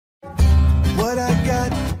What I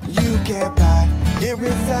got, you can't buy. It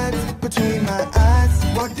resides between my eyes.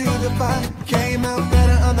 Walked through the fire, came out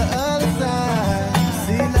better on the other side.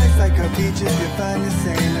 See, life's like a beach if you find the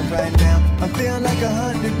same. And right now, I'm feeling like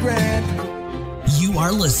 100 grand. You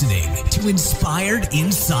are listening to Inspired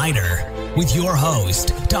Insider with your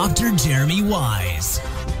host, Dr. Jeremy Weisz.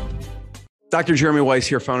 Dr. Jeremy Weisz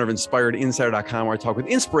here, founder of InspiredInsider.com, where I talk with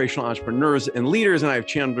inspirational entrepreneurs and leaders. And I have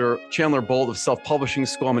Chandler Bolt of Self-Publishing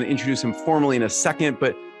School. I'm going to introduce him formally in a second.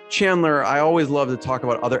 But Chandler, I always love to talk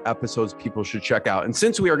about other episodes people should check out. And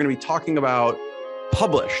since we are going to be talking about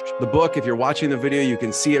Published, the book, if you're watching the video, you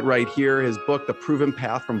can see it right here. His book, The Proven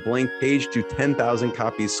Path from Blank Page to 10,000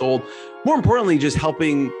 Copies Sold. More importantly, just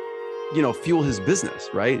helping, fuel his business,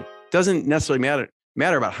 right? Doesn't necessarily matter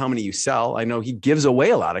about how many you sell. I know he gives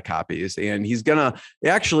away a lot of copies, and he's gonna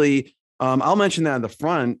actually, I'll mention that in the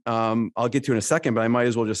front. I'll get to in a second, but I might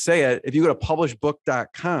as well just say it. If you go to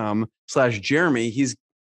publishbook.com/Jeremy, he's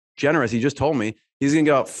generous. He just told me he's going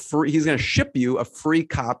to ship you a free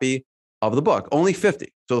copy of the book, only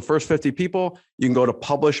 50. So the first 50 people, you can go to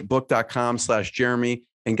publishbook.com/Jeremy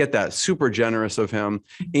and get that. Super generous of him.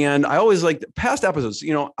 And I always like past episodes,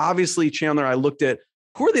 obviously Chandler, I looked at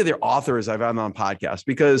who are the other authors I've had on podcasts,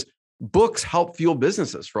 because books help fuel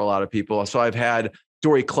businesses for a lot of people. So I've had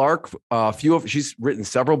Dory Clark, she's written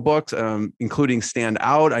several books, including Stand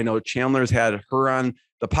Out. I know Chandler's had her on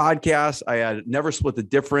the podcast. I had Never Split the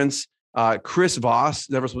Difference. Chris Voss,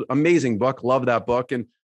 amazing book. Love that book. And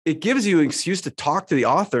it gives you an excuse to talk to the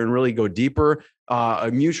author and really go deeper. A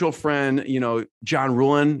mutual friend, John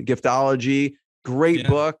Ruhlin, Giftology, great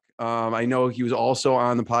book. I know he was also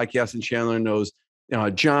on the podcast, and Chandler knows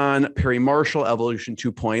John, Perry Marshall, Evolution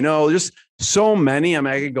 2.0, just so many.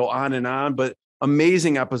 I could go on and on, but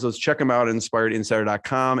amazing episodes. Check them out at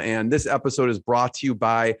InspiredInsider.com. And this episode is brought to you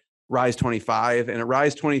by Rise 25. And at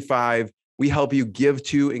Rise 25, we help you give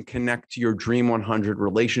to and connect to your Dream 100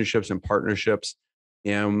 relationships and partnerships.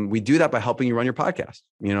 And we do that by helping you run your podcast.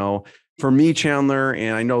 For me, Chandler,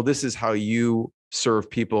 and I know this is how you serve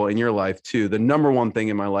people in your life too. The number one thing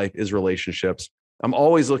in my life is relationships. I'm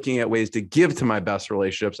always looking at ways to give to my best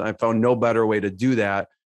relationships. I found no better way to do that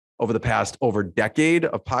over the past decade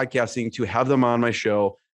of podcasting, to have them on my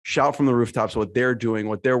show, shout from the rooftops what they're doing,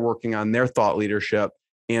 what they're working on, their thought leadership.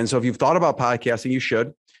 And so if you've thought about podcasting, you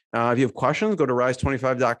should. If you have questions, go to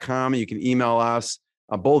rise25.com. You can email us.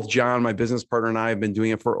 Both John, my business partner, and I have been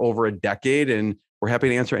doing it for over a decade, and we're happy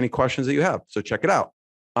to answer any questions that you have. So check it out.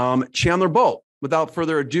 Chandler Bolt, without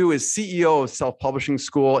further ado, is CEO of Self-Publishing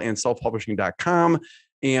School and selfpublishing.com.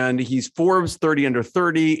 And he's Forbes 30 Under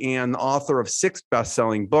 30 and the author of 6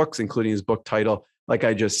 best-selling books, including his book title, like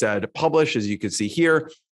I just said, Publish, as you can see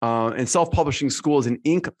here. And Self-Publishing School is an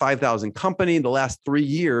Inc. 5000 company. The last 3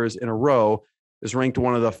 years in a row is ranked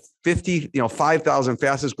one of the 5,000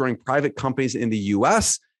 fastest growing private companies in the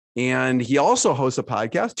US. And he also hosts two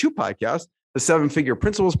podcasts, the 7-Figure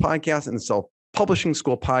Principles podcast and the Self-Publishing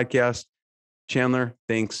School podcast. Chandler,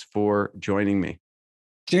 thanks for joining me.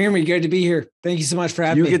 Jeremy, good to be here. Thank you so much for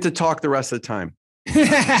having me. You get to talk the rest of the time.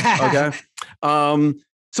 Okay.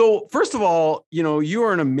 So first of all, you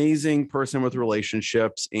are an amazing person with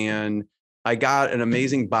relationships, and I got an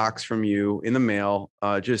amazing box from you in the mail,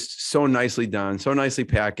 just so nicely done, so nicely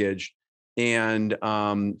packaged, and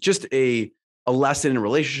just a lesson in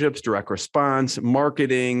relationships, direct response,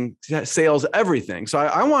 marketing, sales, everything. So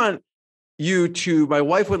I want you to, my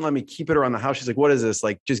wife wouldn't let me keep it around the house. She's like, what is this?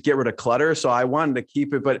 Like, just get rid of clutter. So I wanted to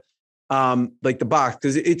keep it, but like the box,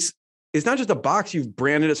 because it's not just a box, you've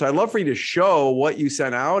branded it. So I'd love for you to show what you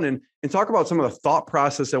sent out and talk about some of the thought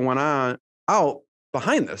process that went out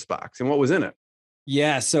behind this box and what was in it.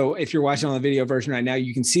 Yeah. So if you're watching on the video version right now,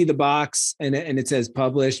 you can see the box and it says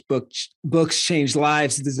published, books change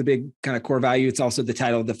lives. This is a big kind of core value. It's also the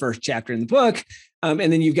title of the first chapter in the book. And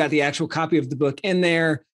then you've got the actual copy of the book in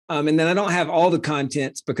there. And then I don't have all the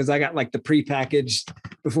contents because I got like the prepackaged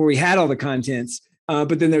before we had all the contents.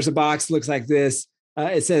 But then there's a box that looks like this.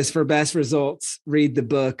 It says, for best results, read the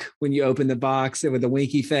book when you open the box with a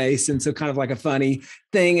winky face. And so kind of like a funny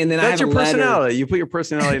thing. And then that's I have your a letter. Personality. You put your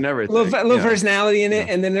personality in everything. A little personality in it.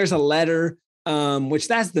 Yeah. And then there's a letter, which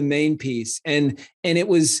that's the main piece. And it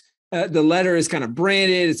was, the letter is kind of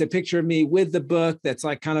branded. It's a picture of me with the book. That's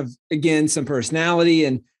like kind of, again, some personality.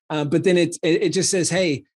 And, but then it just says,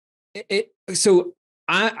 hey, so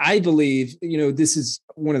I believe, this is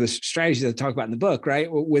one of the strategies I talk about in the book, right?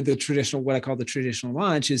 With the traditional, what I call the traditional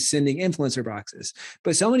launch is sending influencer boxes.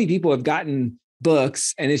 But so many people have gotten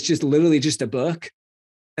books and it's just literally just a book.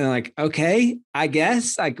 And I'm like, okay, I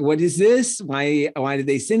guess, like, what is this? Why did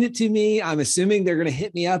they send it to me? I'm assuming they're going to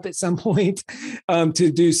hit me up at some point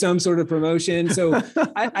to do some sort of promotion. So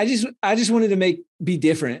I just wanted to be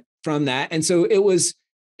different from that. And so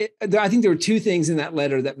I think there were two things in that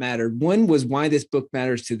letter that mattered. One was why this book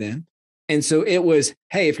matters to them. And so it was,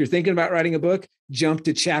 hey, if you're thinking about writing a book, jump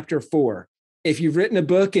to chapter 4. If you've written a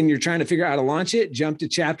book and you're trying to figure out how to launch it, jump to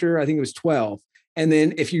chapter, I think it was 12. And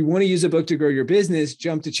then if you want to use a book to grow your business,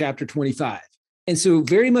 jump to chapter 25. And so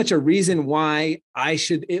very much a reason why I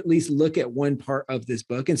should at least look at one part of this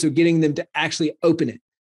book. And so getting them to actually open it,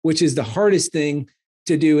 which is the hardest thing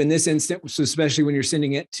to do in this instance, especially when you're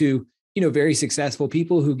sending it to, very successful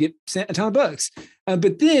people who get sent a ton of books.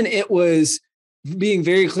 But then it was being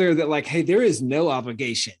very clear that like, hey, there is no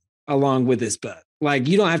obligation along with this book. Like,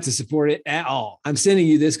 you don't have to support it at all. I'm sending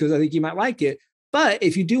you this because I think you might like it. But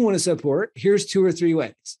if you do want to support, here's 2 or 3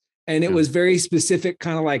 ways. And it was very specific,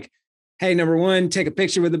 kind of like, hey, number 1, take a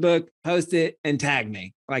picture with the book, post it, and tag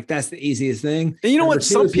me. Like, that's the easiest thing. And you know number what? 2,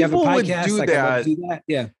 Some if you have a people would podcast, do like, that. do that.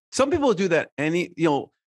 Yeah. Some people would do that.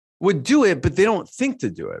 Would do it, but they don't think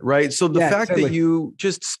to do it. Right. So the fact that you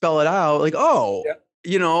just spell it out, like,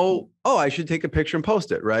 I should take a picture and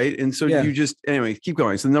post it. Right. And so you just, anyway, keep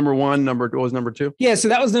going. So number 1, what was number 2? Yeah. So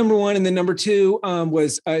that was number 1. And then number 2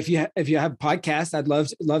 was if you have a podcast, I'd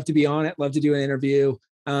love to be on it. Love to do an interview.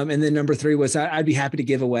 And then number 3 was I'd be happy to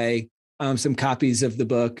give away some copies of the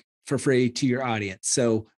book for free to your audience.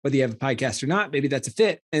 So whether you have a podcast or not, maybe that's a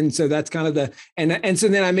fit. And so that's kind of and so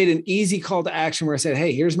then I made an easy call to action where I said,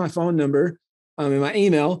 hey, here's my phone number and my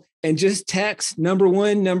email, and just text number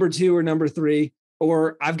 1, number 2, or number 3,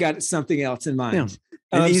 or I've got something else in mind.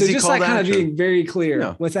 Yeah. So just like kind of being very clear.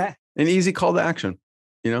 Yeah. What's that? An easy call to action,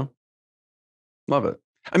 Love it.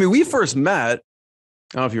 I mean, we first met,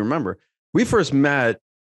 I don't know if you remember, we first met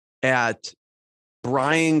at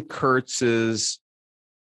Brian Kurtz's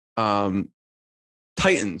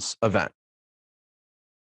Titans event.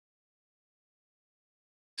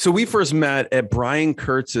 So we first met at Brian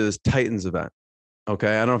Kurtz's Titans event.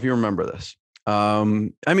 Okay. I don't know if you remember this.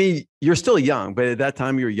 I mean, you're still young, but at that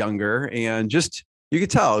time you're younger and just, you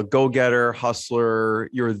could tell, go-getter, hustler,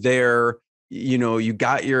 you're there, you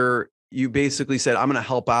basically said, I'm going to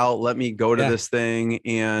help out. Let me go to this thing.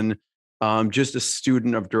 And just a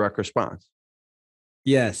student of direct response.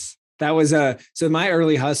 Yes. That was so my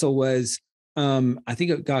early hustle was, I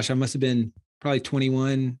think, I must have been probably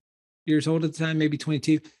 21 years old at the time, maybe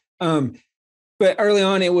 22. But early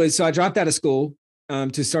on so I dropped out of school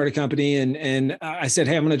to start a company. And I said,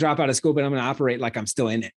 hey, I'm going to drop out of school, but I'm going to operate like I'm still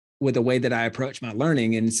in it with the way that I approach my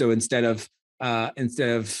learning. And so instead of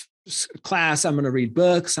class, I'm going to read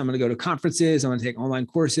books. I'm going to go to conferences. I'm going to take online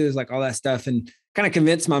courses, like all that stuff, and kind of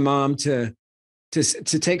convince my mom to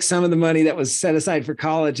take some of the money that was set aside for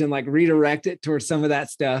college and like redirect it towards some of that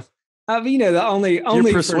stuff. The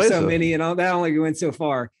only for so many, and all that only went so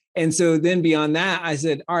far. And so then beyond that, I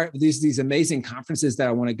said, all right, these amazing conferences that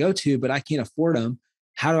I want to go to, but I can't afford them.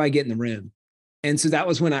 How do I get in the room? And so that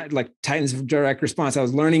was when I like Titans of Direct Response. I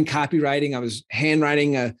was learning copywriting. I was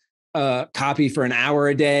handwriting a copy for an hour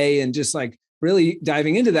a day and just like really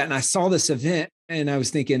diving into that. And I saw this event and I was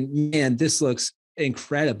thinking, man, this looks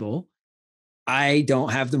incredible. I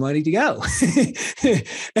don't have the money to go.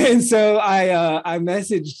 And so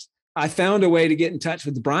I found a way to get in touch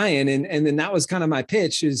with Brian. And then that was kind of my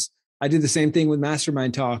pitch. Is I did the same thing with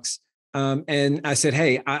Mastermind Talks. And I said,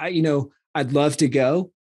 hey, I'd love to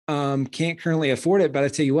go. Can't currently afford it, but I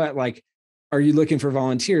tell you what, like, are you looking for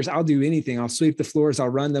volunteers? I'll do anything. I'll sweep the floors. I'll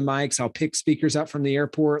run the mics. I'll pick speakers up from the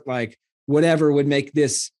airport. Like whatever would make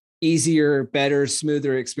this easier, better,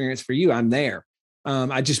 smoother experience for you. I'm there.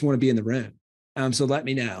 I just want to be in the room. So let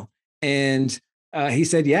me know. And he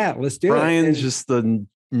said, yeah, let's do it. Brian's just the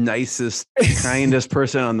nicest, kindest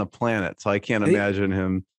person on the planet. So I can't imagine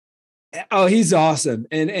him. Oh, he's awesome.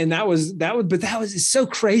 And that was, it's so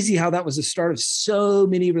crazy how that was the start of so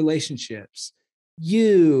many relationships.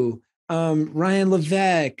 You, Ryan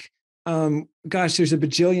Levesque, there's a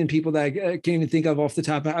bajillion people that I can't even think of off the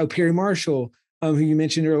top. Perry Marshall, who you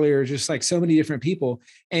mentioned earlier, just like so many different people.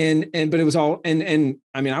 But it was all, and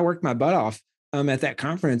I mean, I worked my butt off at that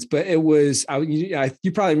conference, but it was,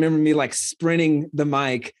 you probably remember me like sprinting the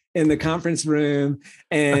mic in the conference room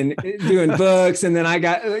and doing books. And then I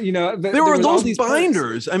got, there were those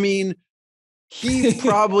binders. Perks. I mean, he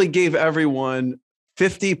probably gave everyone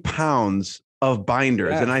 50 pounds of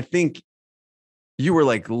binders. Yeah. And I think you were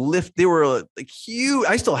like they were like huge.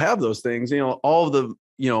 I still have those things, all of the,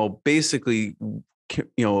 basically,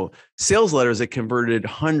 sales letters that converted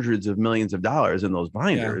hundreds of millions of dollars in those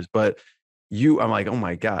binders. Yeah. But I'm like, oh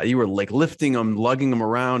my God, you were like lifting them, lugging them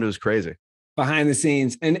around. It was crazy. Behind the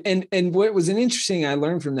scenes. And what was an interesting, I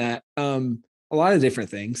learned from that, a lot of different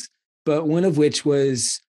things, but one of which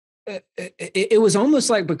was, it was almost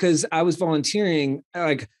like, because I was volunteering,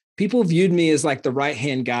 like people viewed me as like the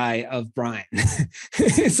right-hand guy of Brian.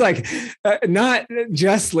 It's like, not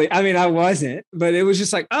justly. I mean, I wasn't, but it was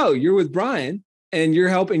just like, oh, you're with Brian and you're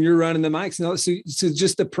helping, you're running the mics. And all, so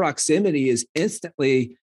just the proximity is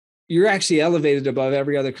instantly, you're actually elevated above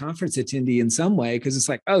every other conference attendee in some way. Cause it's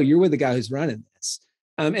like, oh, you're with the guy who's running this.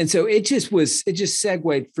 And so it just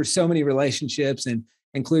segued for so many relationships, and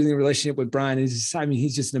including the relationship with Brian.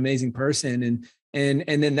 He's just an amazing person.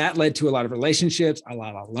 And then that led to a lot of relationships, a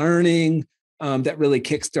lot of learning, that really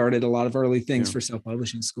kickstarted a lot of early things for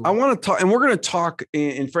self-publishing school. I want to talk, and we're going to talk,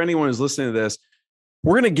 and for anyone who's listening to this,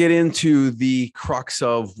 we're going to get into the crux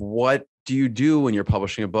of what do you do when you're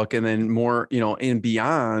publishing a book, and then more, and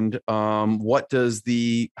beyond, how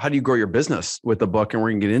do you grow your business with the book? And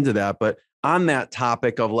we're going to get into that. But on that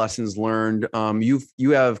topic of lessons learned,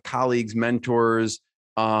 you have colleagues, mentors.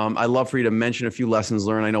 I'd love for you to mention a few lessons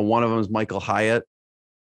learned. I know one of them is Michael Hyatt.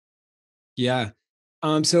 Yeah.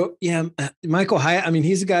 Michael Hyatt, I mean,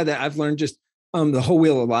 he's a guy that I've learned just the whole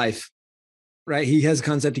wheel of life, right? He has a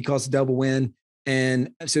concept he calls double win. And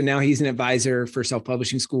so now he's an advisor for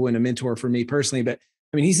self-publishing school and a mentor for me personally. But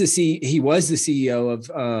I mean, he was the CEO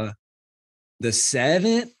of the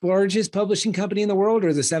 7th largest publishing company in the world,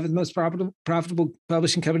 or the 7th most profitable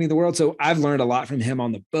publishing company in the world. So I've learned a lot from him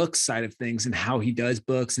on the book side of things and how he does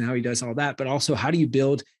books and how he does all that. But also, how do you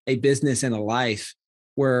build a business and a life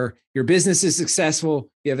where your business is successful,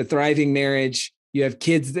 you have a thriving marriage, you have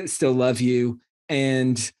kids that still love you,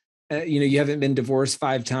 and you haven't been divorced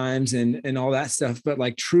 5 times and all that stuff, but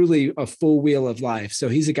like truly a full wheel of life. So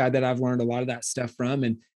he's a guy that I've learned a lot of that stuff from,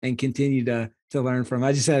 and continue to learn from.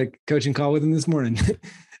 I just had a coaching call with him this morning.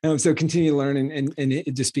 So continue to learn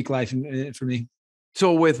and to speak life for me.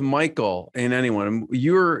 So with Michael and anyone,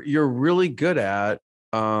 you're really good at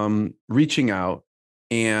reaching out,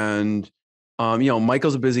 and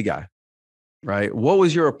Michael's a busy guy. Right. What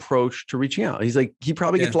was your approach to reaching out? He's like, he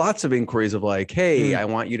probably gets lots of inquiries of like, hey, I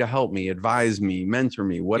want you to help me, advise me, mentor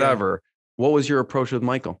me, whatever. Yeah. What was your approach with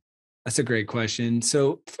Michael? That's a great question.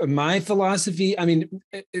 So my philosophy, I mean,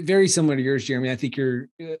 very similar to yours, Jeremy. I think you're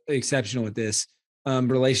exceptional at this,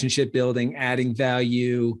 relationship building, adding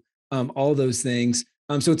value, all those things.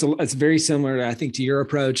 So it's very similar, I think, to your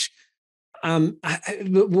approach. A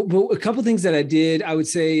couple of things that I did, I would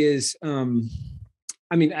say is,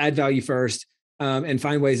 add value first, and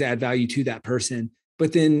find ways to add value to that person.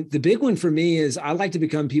 But then the big one for me is I like to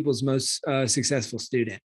become people's most successful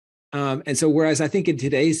student. And so whereas I think in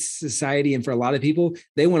today's society, and for a lot of people,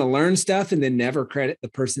 they want to learn stuff and then never credit the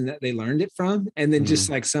person that they learned it from. And then just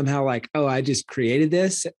like somehow like, oh, I just created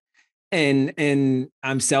this and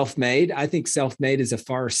I'm self-made. I think self-made is a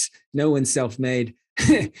farce. No one's self-made.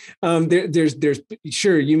 There's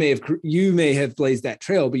sure you may have blazed that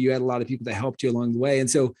trail, but you had a lot of people that helped you along the way. And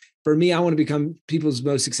so for me, I want to become people's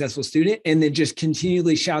most successful student, and then just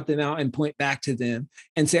continually shout them out and point back to them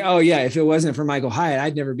and say, oh yeah, if it wasn't for Michael Hyatt,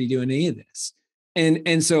 I'd never be doing any of this.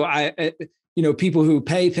 And so people who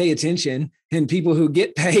pay attention, and people who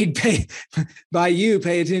get paid by you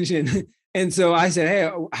pay attention. And so I said,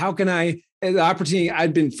 hey, how can the opportunity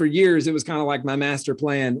I'd been for years, it was kind of like my master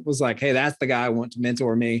plan was like, hey, that's the guy I want to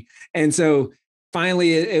mentor me. And so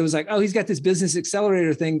finally it was like, oh, he's got this business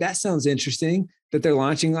accelerator thing. That sounds interesting that they're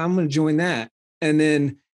launching. I'm going to join that. And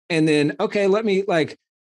then, okay, let me like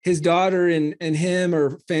his daughter and him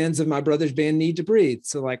are fans of my brother's band Need to Breathe.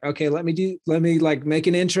 So like, okay, let me like make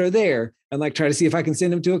an intro there and like try to see if I can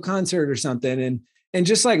send him to a concert or something. And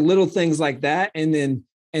just like little things like that. And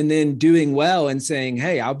then doing well and saying,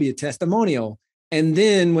 hey, I'll be a testimonial. And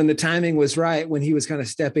then when the timing was right, when he was kind of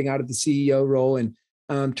stepping out of the CEO role and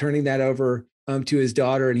turning that over to his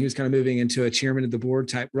daughter, and he was kind of moving into a chairman of the board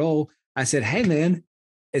type role, I said, hey, man,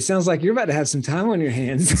 it sounds like you're about to have some time on your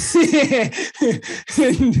hands. And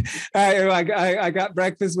I got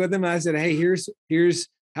breakfast with him. And I said, hey, here's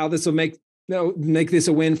how this will make this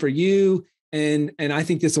a win for you. And I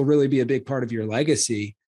think this will really be a big part of your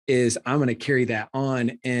legacy. Is I'm going to carry that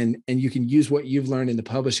on, and you can use what you've learned in the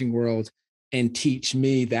publishing world and teach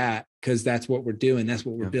me that, because that's what we're doing. That's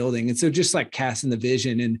what we're building. And so just like casting the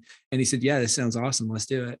vision, and he said, yeah, this sounds awesome. Let's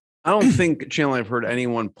do it. I don't think, Chandler, I've heard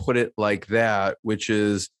anyone put it like that, which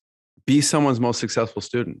is be someone's most successful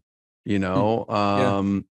student,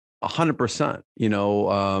 100%,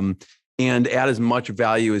 and add as much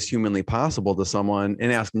value as humanly possible to someone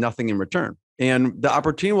and ask nothing in return. And the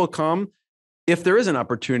opportunity will come. If there is an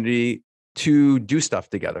opportunity, to do stuff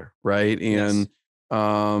together. Right. And,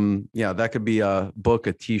 Yes. that could be a book,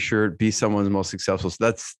 a t-shirt, be someone's most successful.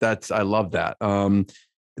 So I love that.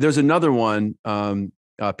 There's another one,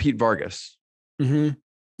 Pete Vargas. Mm-hmm.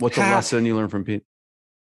 What's a lesson you learned from Pete?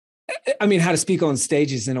 I mean, how to speak on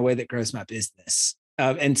stages in a way that grows my business.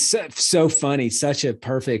 And so funny, such a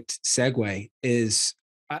perfect segue is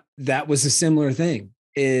that was a similar thing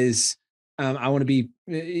is I want to be,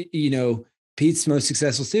 Pete's most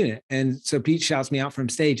successful student. And so Pete shouts me out from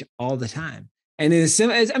stage all the time. And it's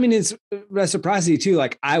reciprocity too.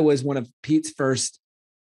 Like I was one of Pete's first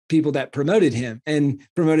people that promoted him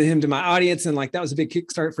to my audience. And like, that was a big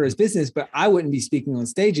kickstart for his business, but I wouldn't be speaking on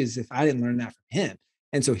stages if I didn't learn that from him.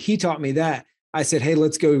 And so he taught me that. I said, hey,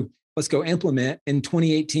 let's go implement. In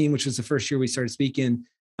 2018, which was the first year we started speaking,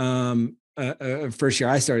 first year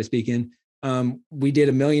I started speaking, we did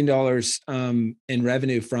 $1 million in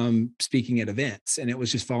revenue from speaking at events. And it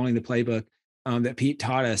was just following the playbook that Pete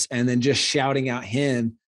taught us and then just shouting out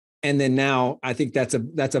him. And then now I think that's a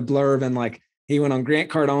blurb. And like, he went on Grant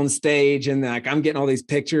Cardone stage and like, I'm getting all these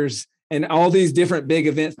pictures and all these different big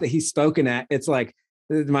events that he's spoken at. It's like,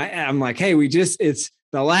 I'm like, hey, it's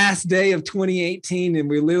the last day of 2018. And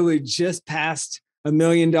we literally just passed $1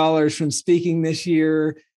 million from speaking this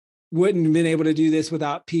year. Wouldn't have been able to do this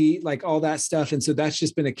without Pete, like all that stuff. And so that's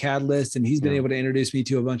just been a catalyst. And he's been able to introduce me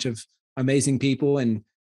to a bunch of amazing people. And,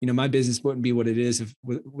 my business wouldn't be what it is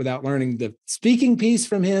without learning the speaking piece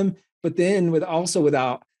from him, but then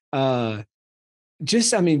without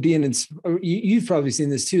you've probably seen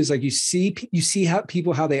this too. It's like, you see how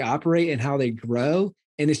people, how they operate and how they grow.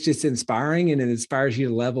 And it's just inspiring and it inspires you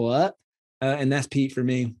to level up. And that's Pete for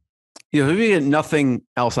me. If you get nothing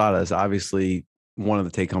else out of this, obviously one of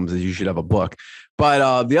the take homes is you should have a book,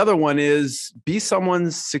 but the other one is be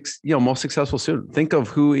someone's, most successful student. Think of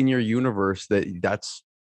who in your universe that's,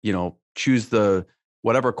 choose the,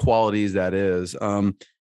 whatever qualities that is, on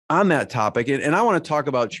that topic. And I want to talk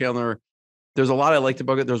about Chandler. There's a lot I liked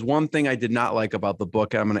about it. There's one thing I did not like about the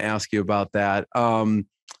book. I'm going to ask you about that.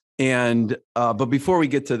 But before we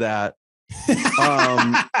get to that, you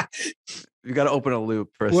got to open a loop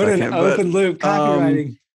for a second. What an open loop,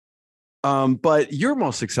 copywriting. But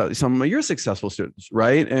you're some of your successful students,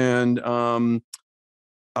 right? And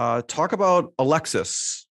talk about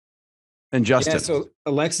Alexis and Justin. Yeah, so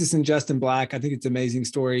Alexis and Justin Black, I think it's an amazing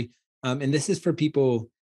story. And this is for people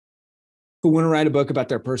who want to write a book about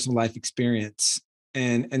their personal life experience.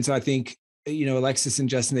 And so I think, Alexis and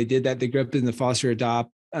Justin, they did that. They grew up in the foster adopt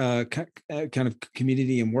kind of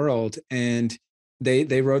community and world. And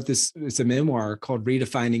they wrote it's a memoir called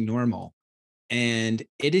Redefining Normal. And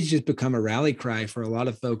it has just become a rally cry for a lot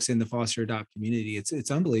of folks in the foster adopt community. It's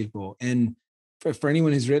unbelievable. And for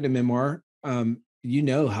anyone who's written a memoir, how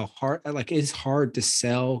hard, it's hard to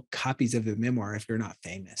sell copies of a memoir if you're not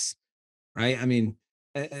famous, right? I mean,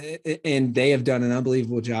 and they have done an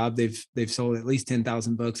unbelievable job. They've sold at least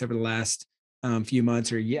 10,000 books over the last few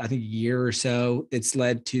months or I think a year or so. It's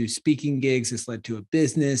led to speaking gigs. It's led to a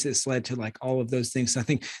business. It's led to like all of those things. So I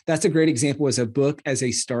think that's a great example as a book, as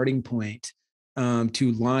a starting point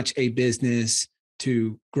to launch a business,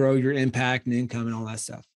 to grow your impact and income and all that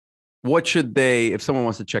stuff. What should if someone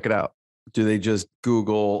wants to check it out, do they just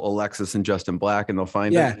Google Alexis and Justin Black and they'll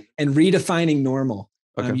find it? Yeah. And Redefining Normal.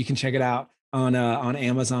 Okay. You can check it out on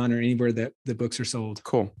Amazon or anywhere that the books are sold.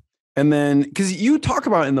 Cool. And then, because you talk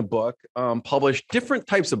about in the book, publish different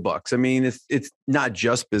types of books. I mean, it's not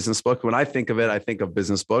just business book. When I think of it, I think of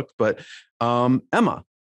business books, but Emma,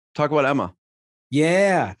 talk about Emma.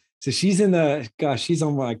 Yeah. So she's she's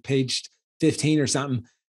on like page 15 or something.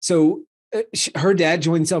 So her dad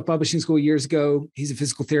joined self-publishing school years ago. He's a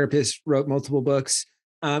physical therapist, wrote multiple books.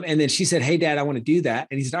 And then she said, hey, Dad, I want to do that.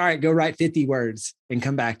 And he said, all right, go write 50 words and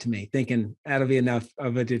come back to me, thinking that'll be enough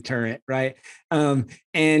of a deterrent. Right.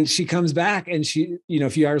 And she comes back and she, a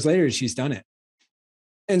few hours later, she's done it.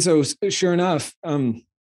 And so sure enough, I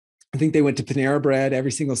think they went to Panera Bread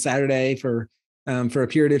every single Saturday for a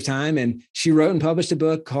period of time. And she wrote and published a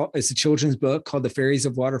book it's a children's book called The Fairies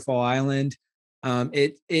of Waterfall Island.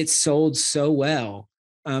 It sold so well.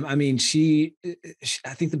 I mean,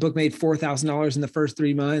 I think the book made $4,000 in the first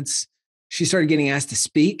 3 months. She started getting asked to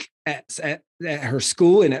speak at her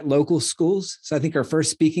school and at local schools. So I think her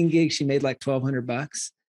first speaking gig, she made like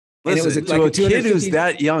 $1,200. And it was like a kid who's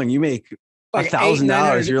that young, you make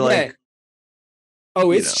 $1,000. You're like,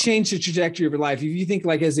 it's changed the trajectory of her life. If you think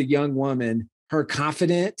like as a young woman, her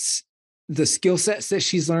confidence, the skill sets that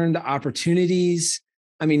she's learned, the opportunities.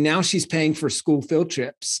 I mean, now she's paying for school field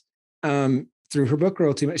trips through her book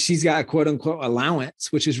royalty. She's got a quote unquote allowance,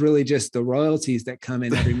 which is really just the royalties that come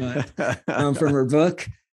in every month from her book.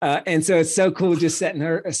 And so it's so cool just setting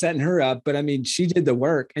her up. But I mean, she did the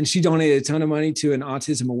work, and she donated a ton of money to an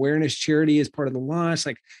autism awareness charity as part of the launch,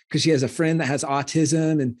 like, because she has a friend that has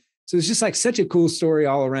autism. And so it's just like such a cool story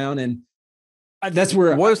all around. And that's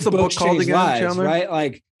where what is the book called again, lives, Chandler? right?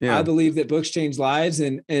 Like, yeah. I believe that books change lives,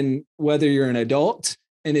 and whether you're an adult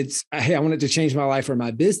and it's, hey, I want it to change my life or my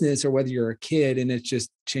business, or whether you're a kid and it just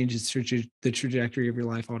changes the trajectory of your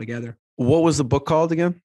life altogether. What was the book called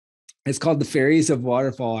again? It's called The Fairies of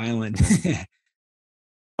Waterfall Island.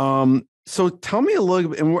 So tell me a little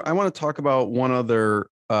bit, and I want to talk about one other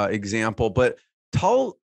example, but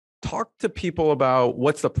talk to people about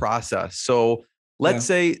what's the process. So let's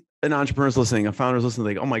say an entrepreneur's listening, a founder's listening,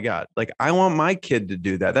 like, oh my God, like I want my kid to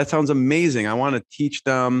do that. That sounds amazing. I want to teach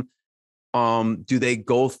them. Do they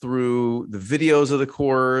go through the videos of the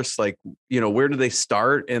course? Like, where do they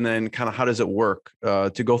start? And then kind of how does it work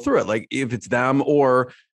to go through it? Like if it's them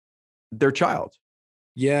or their child.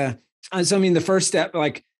 Yeah. So, I mean, the first step,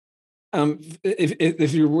 like,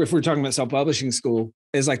 if we're talking about self-publishing school,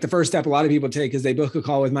 is like the first step a lot of people take is they book a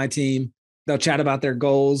call with my team. They'll chat about their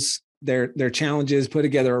goals, their challenges, put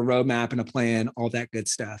together a roadmap and a plan, all that good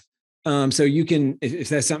stuff. So you can, if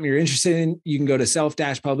that's something you're interested in, you can go to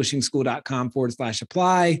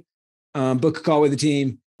self-publishingschool.com/apply, book a call with the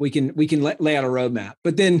team. We can lay out a roadmap.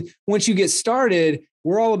 But then once you get started,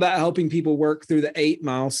 we're all about helping people work through the 8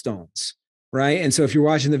 milestones, right? And so if you're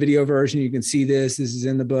watching the video version, you can see this. This is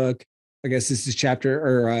in the book. I guess this is chapter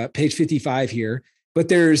or page 55 here. But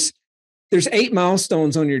there's 8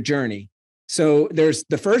 milestones on your journey. So there's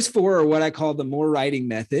the first 4 are what I call the more writing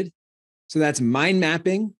method. So that's mind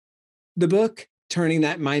mapping the book, turning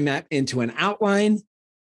that mind map into an outline,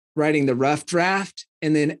 writing the rough draft,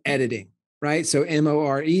 and then editing, right? So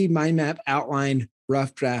MORE, mind map, outline,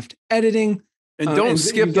 rough draft, editing. And don't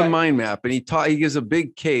skip the mind map. And he gives a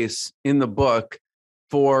big case in the book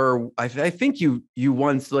for, I think you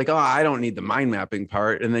once like, oh, I don't need the mind mapping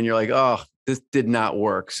part. And then you're like, oh, this did not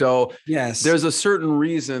work. So yes, there's a certain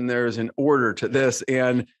reason, there's an order to this.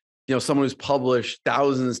 And, someone who's published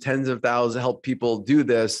thousands, tens of thousands, help people do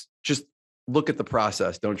this. Just look at the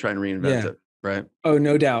process. Don't try and reinvent it. Right. Oh,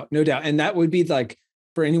 no doubt. No doubt. And that would be like,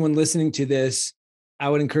 for anyone listening to this, I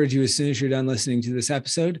would encourage you, as soon as you're done listening to this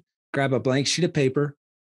episode, grab a blank sheet of paper,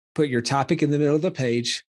 put your topic in the middle of the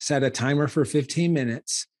page, set a timer for 15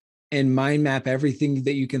 minutes, and mind map everything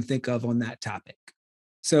that you can think of on that topic.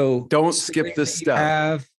 So don't skip this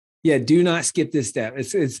step. Do not skip this step.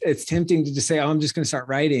 It's tempting to just say, oh, I'm just going to start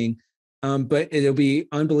writing. But it'll be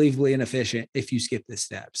unbelievably inefficient if you skip this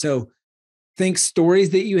step. So think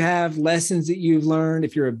stories that you have, lessons that you've learned.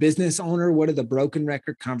 If you're a business owner, what are the broken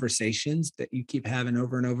record conversations that you keep having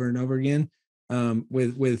over and over and over again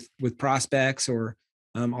with prospects or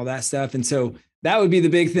all that stuff? And so that would be the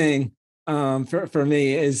big thing for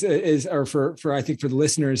me or for I think for the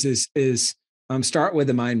listeners is start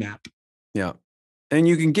with a mind map. Yeah. And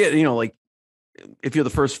you can get, like if you're the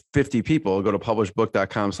first 50 people, go to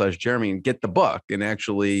publishbook.com/Jeremy and get the book and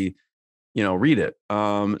actually, read it.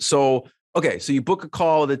 So you book a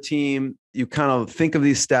call with a team, you kind of think of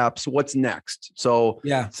these steps. What's next? So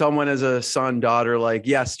someone has a son, daughter, like,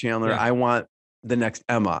 yes, Chandler, I want the next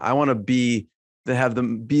Emma. I want to have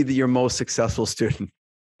them be your most successful student.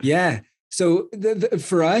 Yeah. So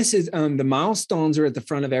for us, is the milestones are at the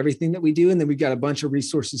front of everything that we do. And then we've got a bunch of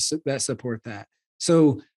resources that support that.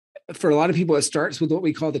 So for a lot of people, it starts with what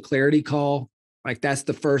we call the clarity call. Like that's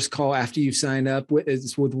the first call after you sign up with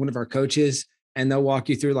one of our coaches, and they'll walk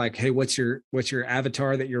you through like, hey, what's your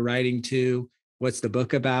avatar that you're writing to? What's the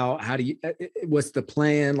book about? What's the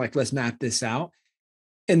plan? Like, let's map this out.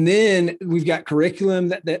 And then we've got curriculum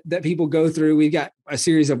that people go through. We've got a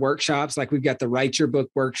series of workshops. Like we've got the Write Your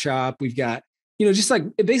Book workshop. We've got, just like,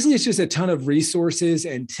 basically it's just a ton of resources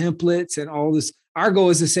and templates and all this. Our goal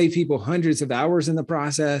is to save people hundreds of hours in the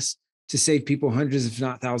process, to save people hundreds, if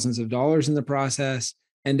not thousands of dollars in the process,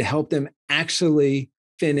 and to help them actually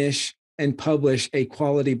finish and publish a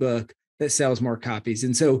quality book that sells more copies.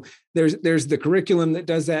 And so there's the curriculum that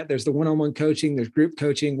does that. There's the one-on-one coaching, there's group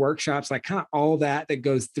coaching, workshops, like kind of all that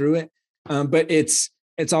goes through it. But it's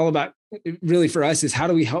all about, really for us, is how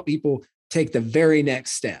do we help people take the very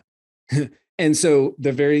next step? And so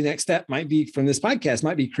the very next step might be, from this podcast,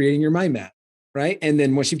 might be creating your mind map. Right. And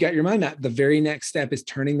then once you've got your mind map, the very next step is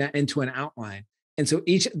turning that into an outline. And so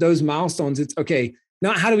each of those milestones, it's okay,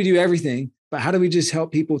 not how do we do everything, but how do we just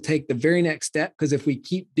help people take the very next step? Because if we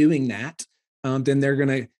keep doing that, then they're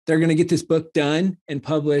gonna get this book done and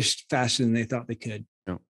published faster than they thought they could.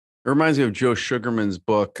 Yeah. It reminds me of Joe Sugarman's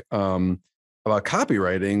book about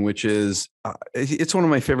copywriting, which is it's one of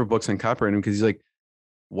my favorite books on copywriting, because he's like,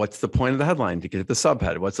 what's the point of the headline to get the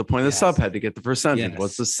subhead? What's the point of the subhead to get the first sentence?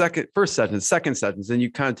 What's the first sentence, second sentence? And you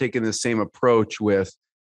kind of taking the same approach with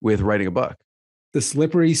writing a book. The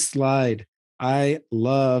slippery slide. I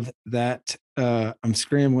love that. I'm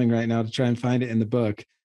scrambling right now to try and find it in the book.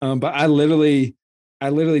 But I literally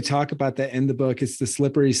talk about that in the book. It's the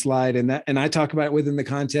slippery slide. And I talk about it within the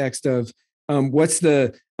context of what's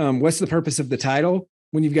the purpose of the title?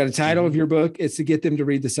 When you've got a title of your book, it's to get them to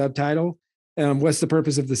read the subtitle. What's the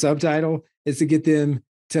purpose of the subtitle? It's to get them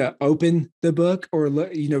to open the book or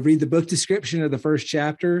read the book description of the first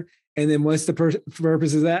chapter. And then what's the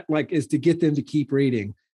purpose of that? Like, is to get them to keep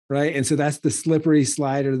reading, right? And so that's the slippery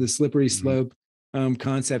slide or the slippery slope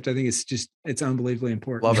concept. I think it's unbelievably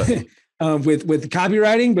important. Love it. With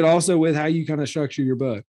copywriting, but also with how you kind of structure your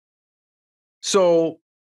book. So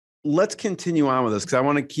let's continue on with this because I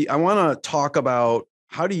want to talk about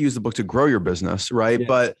how to use the book to grow your business, right? Yes.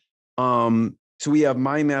 But so we have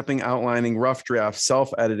mind mapping, outlining, rough draft,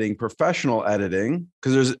 self-editing, professional editing,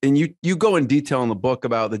 because you go in detail in the book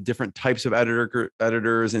about the different types of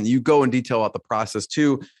editors, and you go in detail about the process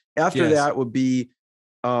too. After that would be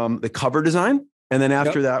the cover design, and then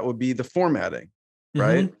after that would be the formatting,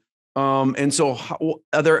 right? And so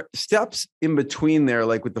are there steps in between there,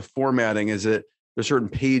 like with the formatting? Is it there's certain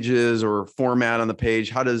pages or format on the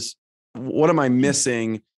page? What am I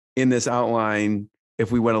missing in this outline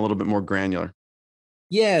if we went a little bit more granular?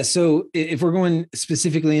 Yeah. So if we're going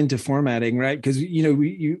specifically into formatting, right? Because,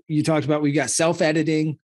 you talked about, we got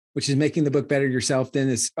self-editing, which is making the book better yourself. Then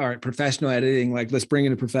it's all right, professional editing, like let's bring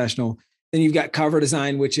in a professional. Then you've got cover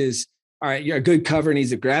design, which is, all right, a good cover needs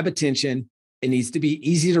to grab attention. It needs to be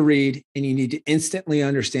easy to read, and you need to instantly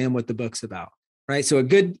understand what the book's about, right? So a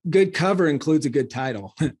good cover includes a good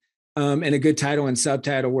title and a good title and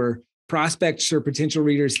subtitle where prospects or potential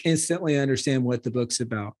readers instantly understand what the book's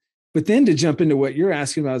about. But then to jump into what you're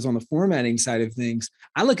asking about is on the formatting side of things,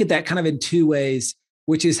 I look at that kind of in two ways,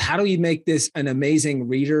 which is how do we make this an amazing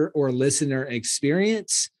reader or listener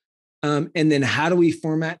experience? And then how do we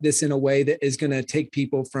format this in a way that is going to take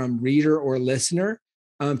people from reader or listener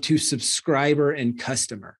to subscriber and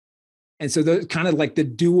customer? And so those kind of like the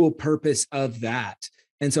dual purpose of that.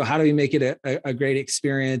 And so how do we make it a great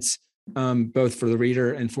experience, both for the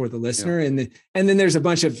reader and for the listener? Yeah. And then there's a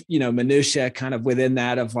bunch of, minutia kind of within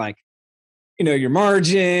that of like, your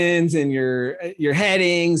margins and your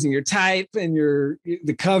headings and your type and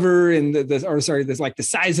the cover and there's like the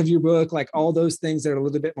size of your book, like all those things that are a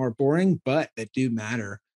little bit more boring, but that do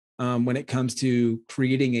matter when it comes to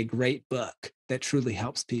creating a great book that truly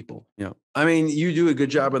helps people. Yeah. I mean, you do a good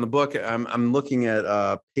job in the book. I'm looking at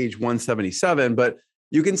page 177, but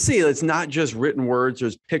you can see it's not just written words.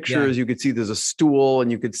 There's pictures. Yeah. You could see there's a stool,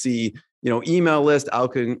 and you could see, email list,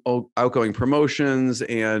 outgoing promotions,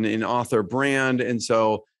 and an author brand. And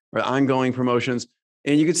so ongoing promotions.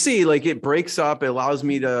 And you could see like it breaks up. It allows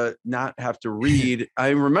me to not have to read. I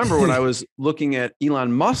remember when I was looking at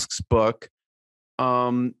Elon Musk's book,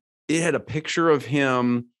 it had a picture of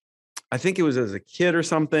him. I think it was as a kid or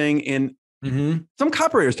something. And some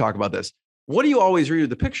copywriters talk about this. What do you always read with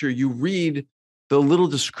the picture? You read the little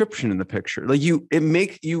description in the picture, like you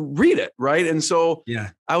read it, right? And so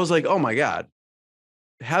I was like, oh my God,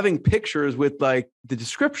 having pictures with like the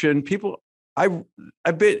description, I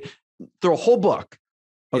bet through a whole book.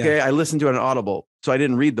 Okay. I listened to it on Audible, so I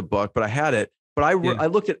didn't read the book, but I had it. But I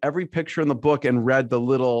looked at every picture in the book and read the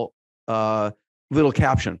little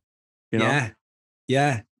caption, Yeah.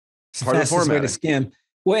 It's part of the formatting. Way to skim.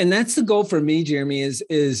 Well, and that's the goal for me, Jeremy,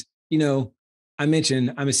 is I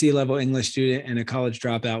mentioned I'm a C-level English student and a college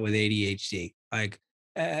dropout with ADHD. Like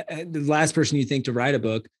the last person you think to write a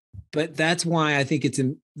book, but that's why I think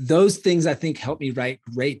those things I think help me write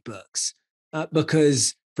great books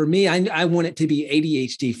because for me, I want it to be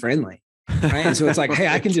ADHD friendly, right? And so it's like, hey,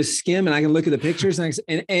 I can just skim and I can look at the pictures and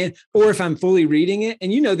or if I'm fully reading it,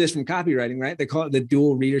 and this from copywriting, right? They call it the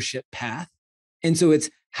dual readership path. And so it's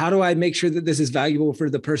how do I make sure that this is valuable for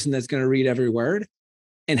the person that's going to read every word?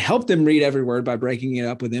 And help them read every word by breaking it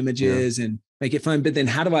up with images and make it fun. But then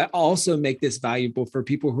how do I also make this valuable for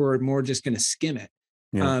people who are more just going to skim it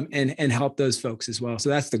and help those folks as well? So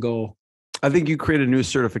that's the goal. I think you create a new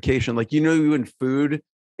certification. Like, in food,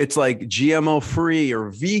 it's like GMO free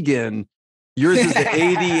or vegan. Yours is the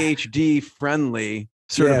ADHD friendly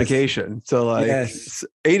certification. Yes. So like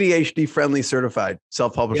ADHD friendly certified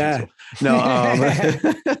self-publishing. Yeah. No.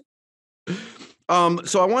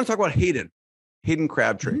 So I want to talk about Hayden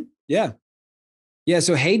Crabtree. Yeah.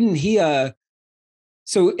 So Hayden, he's a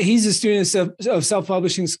student of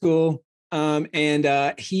self-publishing school. And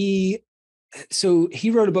he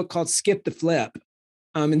wrote a book called Skip the Flip.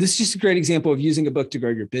 And this is just a great example of using a book to grow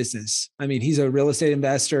your business. I mean, he's a real estate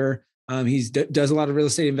investor. He does a lot of real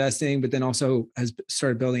estate investing, but then also has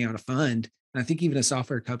started building out a fund. And I think even a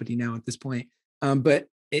software company now at this point. But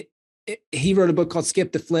he wrote a book called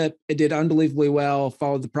Skip the Flip. It did unbelievably well,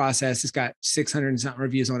 followed the process. It's got 600 and something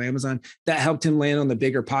reviews on Amazon. That helped him land on the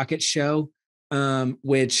Bigger Pockets show,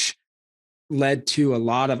 which led to a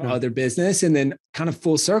lot of other business. And then kind of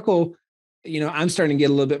full circle, I'm starting to get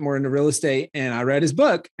a little bit more into real estate, and I read his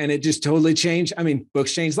book and it just totally changed. I mean,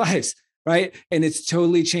 books change lives, right? And it's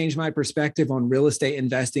totally changed my perspective on real estate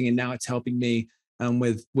investing. And now it's helping me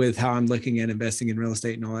with how I'm looking at investing in real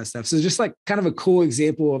estate and all that stuff. So just like kind of a cool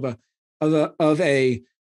example of a,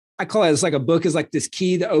 I call it, it's like a book is like this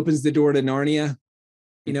key that opens the door to Narnia,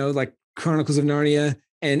 like Chronicles of Narnia.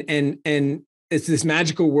 And it's this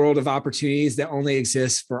magical world of opportunities that only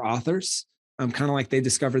exists for authors. Kind of like they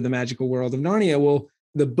discovered the magical world of Narnia. Well,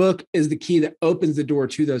 the book is the key that opens the door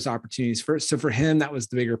to those opportunities. So for him, that was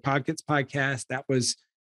the Bigger Pockets podcast. That was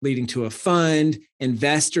leading to a fund.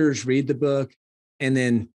 Investors read the book and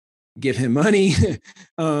then give him money,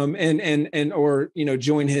 or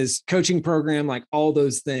join his coaching program, like all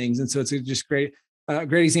those things. And so it's just great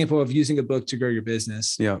example of using a book to grow your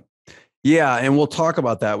business. Yeah. And we'll talk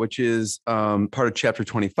about that, which is part of chapter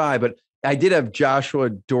 25. But I did have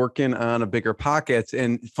Joshua Dorkin on a Bigger Pockets.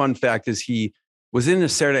 And fun fact is he was in a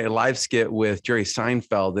Saturday Night Live skit with Jerry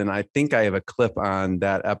Seinfeld. And I think I have a clip on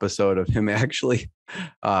that episode of him actually,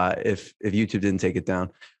 if YouTube didn't take it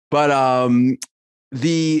down. But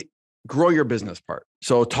the grow your business part.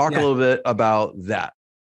 So talk a little bit about that.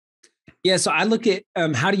 Yeah. So I look at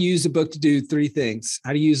how to use a book to do three things: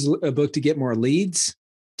 how to use a book to get more leads,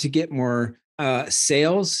 to get more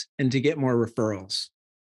sales, and to get more referrals.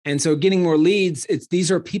 And so getting more leads, these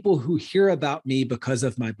are people who hear about me because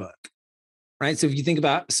of my book, right? So if you think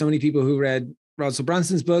about so many people who read Russell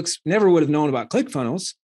Brunson's books, never would have known about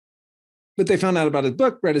ClickFunnels, but they found out about his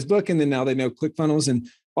book, read his book, and then now they know ClickFunnels and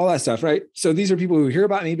all that stuff, right? So these are people who hear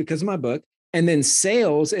about me because of my book. And then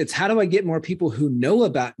sales, it's how do I get more people who know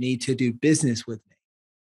about me to do business with me?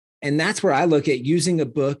 And that's where I look at using a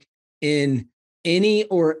book in any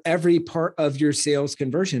or every part of your sales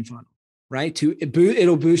conversion funnel, right?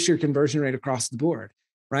 It'll boost your conversion rate across the board,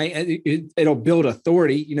 right? It'll build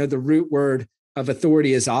authority. The root word of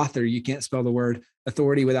authority is author. You can't spell the word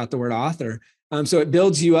authority without the word author. So it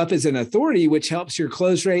builds you up as an authority, which helps your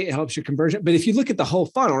close rate. It helps your conversion. But if you look at the whole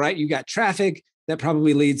funnel, right, you got traffic that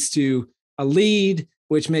probably leads to a lead,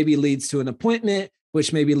 which maybe leads to an appointment,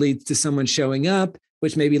 which maybe leads to someone showing up,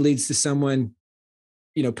 which maybe leads to someone,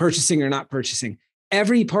 purchasing or not purchasing.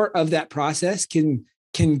 Every part of that process can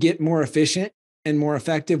get more efficient and more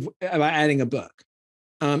effective by adding a book.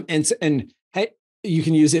 And hey, you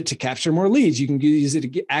can use it to capture more leads. You can use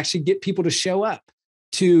it to actually get people to show up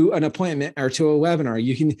to an appointment or to a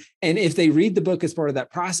webinar. And if they read the book as part of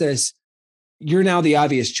that process, you're now the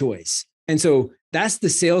obvious choice. And so that's the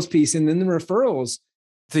sales piece. And then the referrals.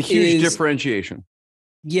 It's a huge differentiation.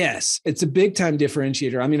 Yes. It's a big time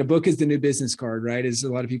differentiator. I mean, a book is the new business card, right? As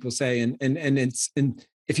a lot of people say. And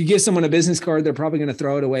if you give someone a business card, they're probably going to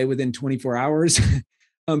throw it away within 24 hours.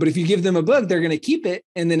 But if you give them a book, they're going to keep it.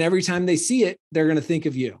 And then every time they see it, they're going to think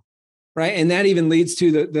of you. Right. And that even leads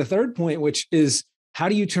to the third point, which is, how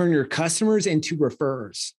do you turn your customers into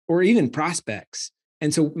referrers or even prospects?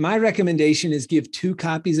 And so my recommendation is give 2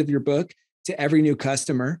 copies of your book to every new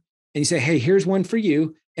customer. And you say, hey, here's one for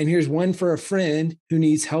you. And here's one for a friend who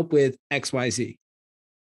needs help with XYZ.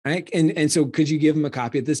 Right. And so could you give them a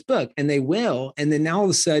copy of this book? And they will. And then now all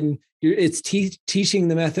of a sudden it's teaching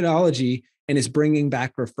the methodology and it's bringing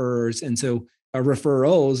back referrers. And so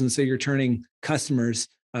referrals. And so you're turning customers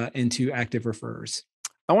into active referrers.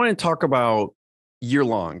 I want to talk about year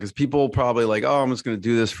long, because people probably like, oh, I'm just going to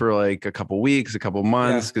do this for like a couple weeks, a couple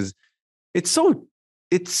months, because it's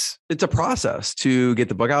a process to get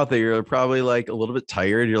the book out there. You're probably like a little bit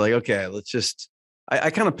tired. You're like, okay,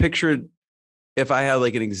 I kind of pictured if I had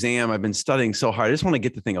like an exam, I've been studying so hard, I just want to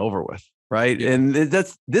get the thing over with. Right. Yeah. And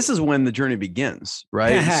this is when the journey begins.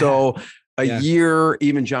 Right. So a year,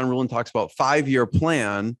 even John Ruhlin talks about 5-year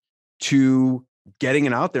plan to getting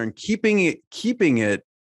it out there and keeping it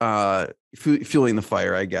fueling the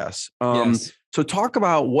fire, I guess. So talk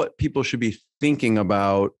about what people should be thinking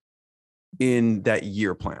about in that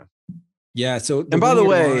year plan. Yeah. So, and by the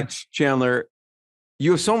way, Chandler,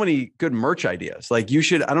 you have so many good merch ideas. Like you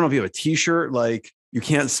should, I don't know if you have a t-shirt, like you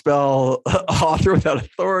can't spell author without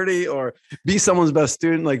authority, or be someone's best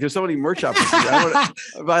student. Like there's so many merch opportunities. I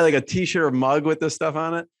would buy like a t-shirt or mug with this stuff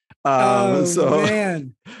on it.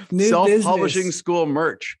 Man, self-publishing school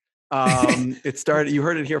merch. It started, you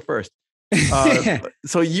heard it here first.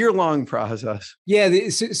 So year-long process. Yeah.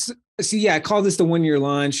 I call this the 1-year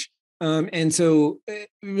launch. And so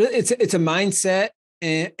it's a mindset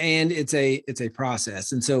and it's a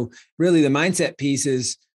process. And so really the mindset piece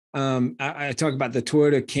is, I talk about the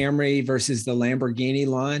Toyota Camry versus the Lamborghini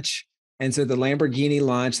launch. And so the Lamborghini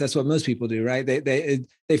launch, that's what most people do, right?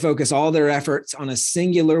 They focus all their efforts on a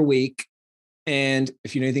singular week. And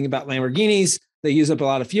if you know anything about Lamborghinis, they use up a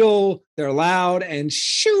lot of fuel, they're loud, and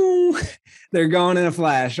shoo, they're gone in a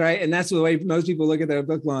flash, right? And that's the way most people look at their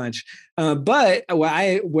book launch. But what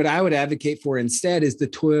I would advocate for instead is the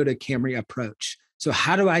Toyota Camry approach. So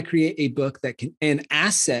how do I create a book and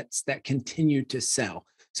assets that continue to sell?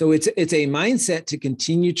 So it's a mindset to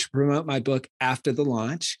continue to promote my book after the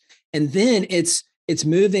launch. And then it's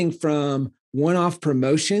moving from one-off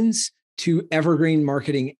promotions to evergreen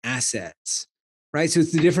marketing assets, right? So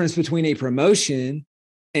it's the difference between a promotion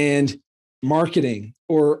and marketing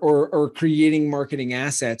or creating marketing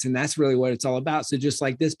assets. And that's really what it's all about. So just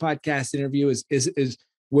like this podcast interview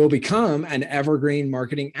will become an evergreen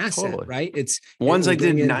marketing asset, totally. Right? It's ones I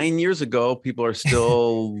did 9 years ago. People are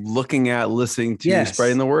still looking at, listening to,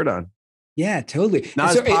 spreading the word on. Yeah, totally.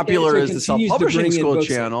 Not as popular as the self-publishing school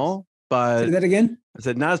channel, but say that again. I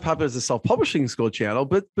said not as popular as the self-publishing school channel,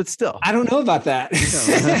 but still. I don't know about that.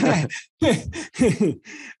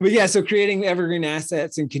 But yeah, so creating evergreen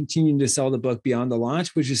assets and continuing to sell the book beyond the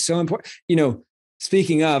launch, which is so important.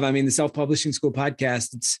 Speaking of, I mean, the self-publishing school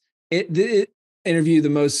podcast, it interview the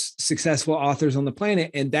most successful authors on the planet.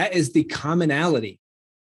 And that is the commonality,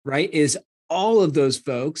 right? Is all of those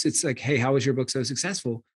folks. It's like, hey, how was your book so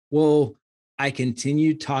successful? Well, I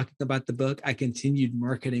continued talking about the book. I continued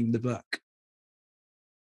marketing the book.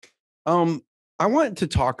 I wanted to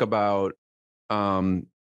talk about your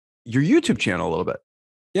YouTube channel a little bit.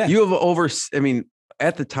 Yeah. You have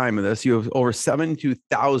at the time of this, you have over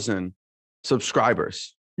 72,000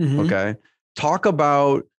 subscribers. Mm-hmm. Okay. Talk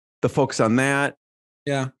about the focus on that.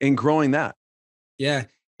 Yeah. And growing that. Yeah.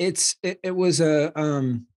 It was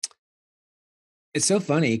it's so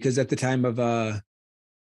funny because at the time of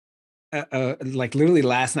like literally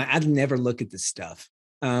last night, I'd never look at this stuff.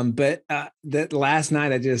 But that last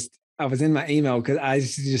night I was in my email because I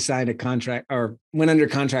just signed a contract or went under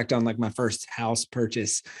contract on like my first house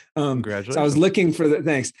purchase. Congratulations. So I was looking for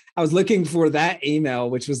I was looking for that email,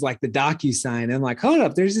 which was like the DocuSign. And I'm like, hold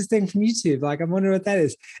up, there's this thing from YouTube. Like, I'm wondering what that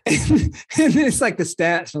is. And it's like the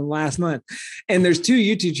stats from last month. And there's 2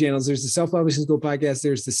 YouTube channels. There's the Self-Publishing School podcast.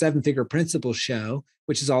 There's the 7-Figure Principles show,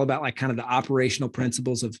 which is all about like kind of the operational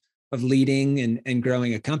principles of leading and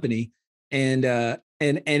growing a company. And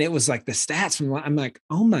it was like the stats from, I'm like,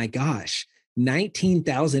 oh my gosh,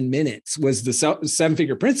 19,000 minutes was the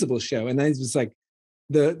 7-Figure Principles show. And I was like,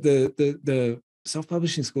 the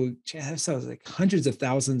Self-Publishing School channel, so like hundreds of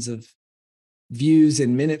thousands of views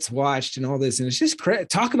and minutes watched and all this. And it's just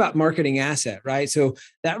talk about marketing asset, right? So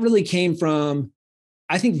that really came from,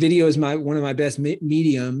 I think video is one of my best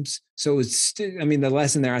mediums. So it's, the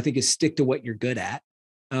lesson there I think is stick to what you're good at,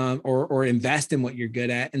 or invest in what you're good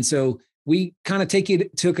at. And so we kind of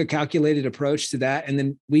took a calculated approach to that. And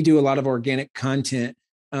then we do a lot of organic content.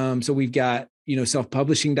 So we've got,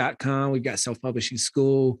 selfpublishing.com. We've got Self-Publishing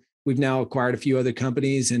School. We've now acquired a few other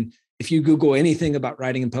companies. And if you Google anything about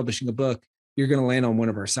writing and publishing a book, you're going to land on one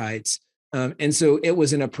of our sites. And so it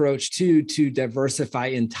was an approach to diversify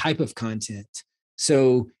in type of content.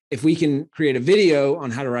 So if we can create a video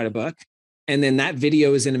on how to write a book, and then that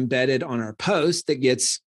video is embedded on our post that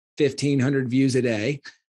gets 1,500 views a day,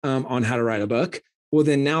 on how to write a book, well,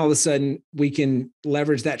 then now all of a sudden we can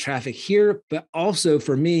leverage that traffic here. But also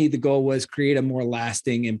for me, the goal was create a more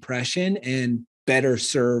lasting impression and better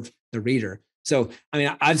serve the reader. So,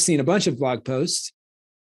 I've seen a bunch of blog posts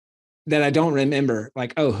that I don't remember,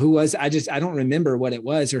 like, oh, I don't remember what it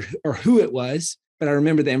was or who it was, but I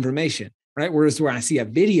remember the information, right? Whereas where I see a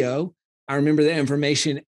video, I remember the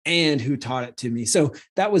information and who taught it to me. So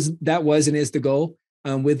that was and is the goal.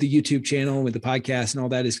 With the YouTube channel, with the podcast and all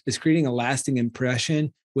that is creating a lasting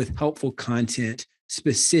impression with helpful content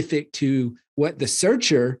specific to what the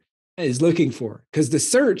searcher is looking for. Because the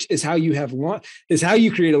search is how you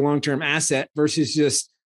create a long-term asset versus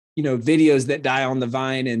just, videos that die on the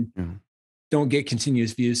vine and don't get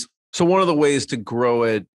continuous views. So one of the ways to grow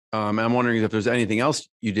it, I'm wondering if there's anything else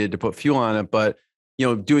you did to put fuel on it, but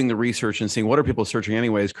doing the research and seeing what are people searching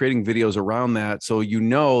anyways, creating videos around that. So,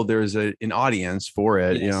 there's an audience for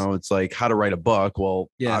it. Yes. It's like how to write a book. Well,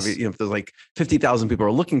 obviously, if there's like 50,000 people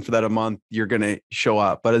are looking for that a month, you're going to show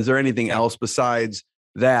up. But is there anything else besides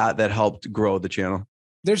that helped grow the channel?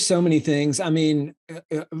 There's so many things. I mean,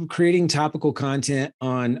 creating topical content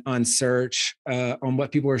on search, on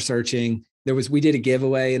what people are searching. We did a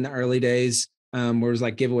giveaway in the early days, where it was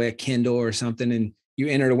like give away a Kindle or something, and you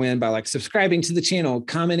enter to win by like subscribing to the channel,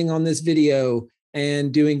 commenting on this video,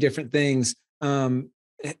 and doing different things.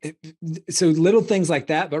 So little things like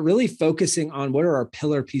that, but really focusing on what are our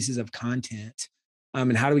pillar pieces of content,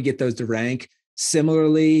 and how do we get those to rank.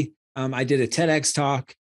 Similarly, I did a TEDx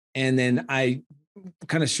talk, and then I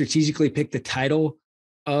kind of strategically picked the title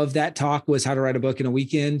of that talk was how to write a book in a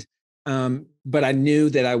weekend. But I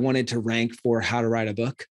knew that I wanted to rank for how to write a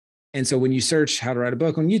book. And so when you search how to write a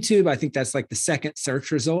book on YouTube, I think that's like the second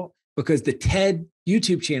search result, because the TED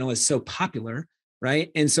YouTube channel is so popular.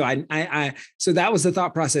 Right. And so so that was the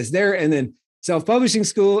thought process there. And then self-publishing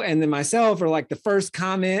school and then myself are like the first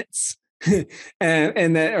comments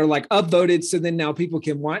and that are like upvoted. So then now people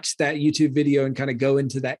can watch that YouTube video and kind of go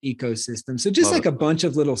into that ecosystem. So just like a bunch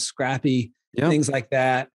of little scrappy things like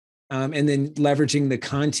that. And then leveraging the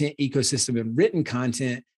content ecosystem and written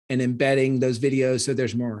content and embedding those videos. So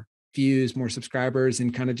there's more views, more subscribers,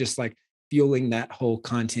 and kind of just like fueling that whole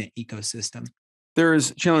content ecosystem.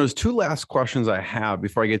 Chandler, there's two last questions I have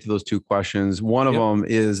before I get to those two questions. One of them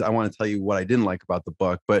is, I want to tell you what I didn't like about the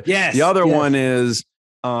book, but the other one is,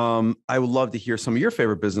 I would love to hear some of your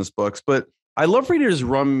favorite business books, but I'd love for you to just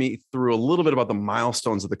run me through a little bit about the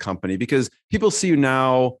milestones of the company, because people see you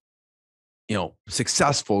now,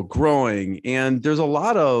 successful, growing, and there's a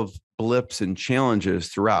lot of blips and challenges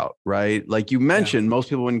throughout, right? Like you mentioned, most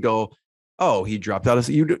people wouldn't go, oh, he dropped out of,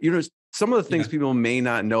 some of the things people may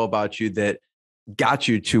not know about you that got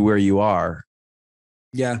you to where you are.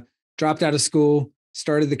 Yeah. Dropped out of school,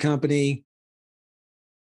 started the company.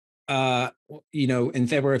 In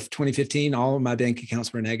February of 2015, all of my bank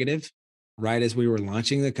accounts were negative. Right as we were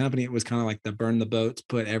launching the company, it was kind of like the burn the boats,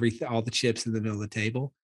 put all the chips in the middle of the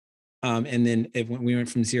table. And then we went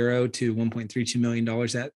from zero to $1.32 million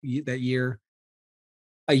that year.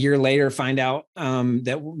 A year later, find out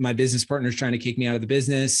that my business partner is trying to kick me out of the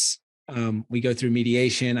business. We go through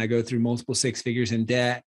mediation. I go through multiple six figures in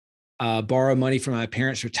debt, borrow money from my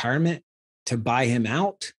parents' retirement to buy him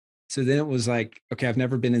out. So then it was like, okay, I've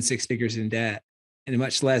never been in six figures in debt, and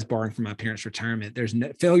much less borrowing from my parents' retirement.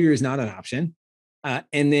 Failure is not an option.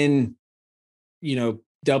 And then,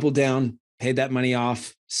 doubled down, paid that money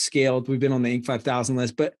off, scaled. We've been on the Inc. 5000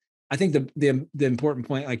 list. But I think the important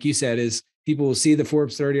point, like you said, is people will see the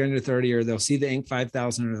Forbes 30 under 30, or they'll see the Inc.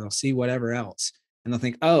 5000, or they'll see whatever else, and they'll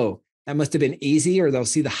think, oh, that must have been easy, or they'll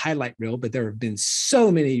see the highlight reel, but there have been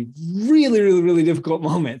so many really, really, really difficult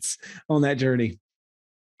moments on that journey.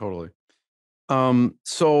 Totally.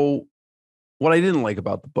 So what I didn't like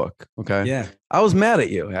about the book, okay? Yeah. I was mad at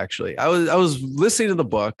you, actually. I was listening to the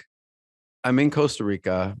book. I'm in Costa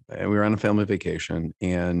Rica, and we were on a family vacation,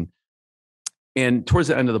 and towards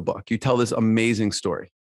the end of the book, you tell this amazing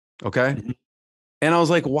story, okay? Mm-hmm. And I was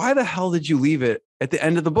like, why the hell did you leave it at the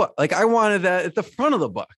end of the book? Like, I wanted that at the front of the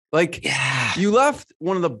book. Like, you left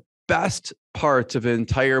one of the best parts of an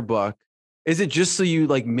entire book. Is it just so you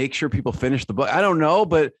like make sure people finish the book? I don't know,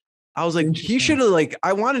 but I was like, he should have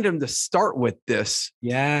I wanted him to start with this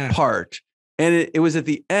part, and it was at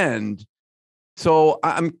the end. So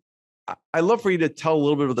I love for you to tell a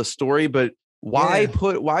little bit of the story, but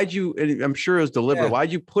why'd you, and I'm sure it was deliberate.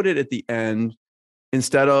 Why'd you put it at the end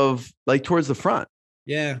instead of like towards the front?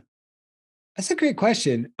 Yeah. That's a great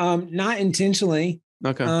question. Not intentionally.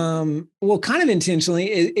 Okay. Well, kind of intentionally.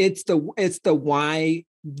 It's the why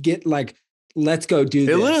let's go do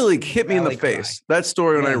this. It literally hit me in the face. That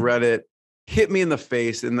story, when I read it, hit me in the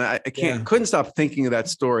face. And I couldn't stop thinking of that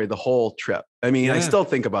story the whole trip. I mean, I still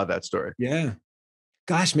think about that story. Yeah.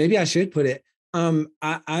 Gosh, maybe I should put it.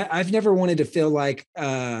 I've never wanted to feel like,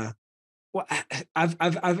 I've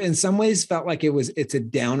in some ways felt like it's a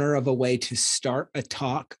downer of a way to start a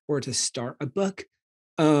talk or to start a book.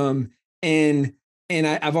 And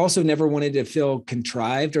I've also never wanted to feel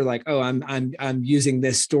contrived or like, oh, I'm using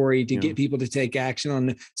this story to get people to take action on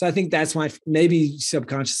it. So I think that's why maybe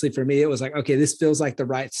subconsciously for me, it was like, okay, this feels like the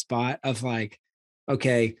right spot of like,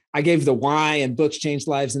 okay, I gave the why and books change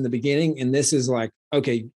lives in the beginning. And this is like,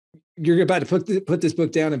 okay, you're about to put this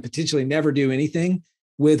book down and potentially never do anything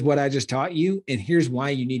with what I just taught you. And here's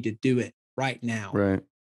why you need to do it right now. Right.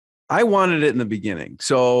 I wanted it in the beginning.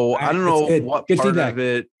 So I don't know what part feedback of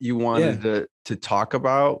it you wanted to talk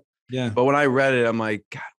about. Yeah. But when I read it, I'm like,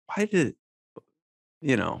 God, why did,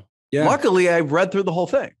 luckily I read through the whole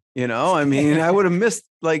thing. I mean, I would have missed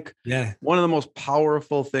one of the most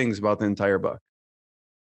powerful things about the entire book.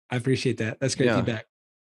 I appreciate that. That's great feedback.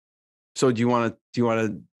 So do you want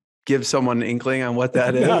to give someone an inkling on what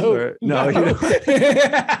that is? No.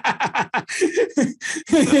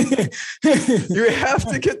 You have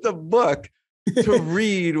to get the book to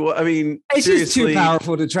read. I mean, it's just too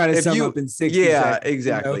powerful to try to sum up in 60 seconds. Yeah,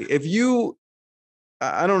 exactly. If you,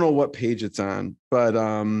 I don't know what page it's on, but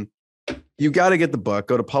you got to get the book.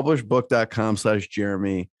 Go to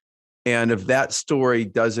publishbook.com/Jeremy. And if that story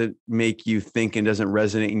doesn't make you think and doesn't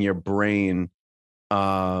resonate in your brain,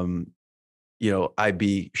 I'd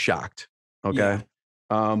be shocked. Okay.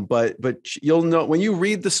 Yeah. But you'll know when you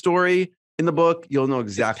read the story in the book, you'll know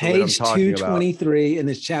exactly what I'm talking about. Page 223 and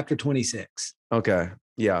it's chapter 26. Okay.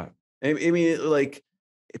 Yeah. I mean, like,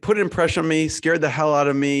 it put an impression on me, scared the hell out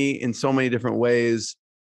of me in so many different ways.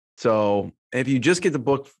 So if you just get the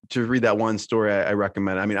book to read that one story, I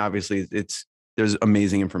recommend it. I mean, obviously there's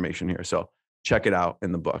amazing information here. So check it out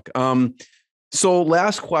in the book. So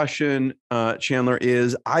last question, Chandler,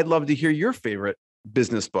 is I'd love to hear your favorite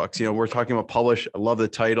business books. We're talking about publish. I love the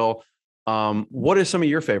title. What are some of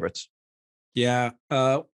your favorites? Yeah.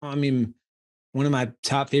 I mean, one of my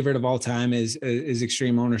top favorite of all time is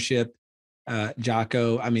Extreme Ownership.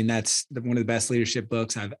 Jocko. I mean, that's one of the best leadership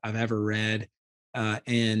books I've ever read.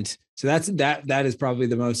 And so that is probably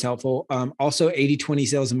the most helpful. Also 80/20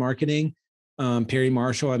 Sales and Marketing. Perry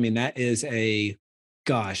Marshall. I mean, that is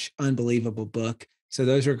unbelievable book. So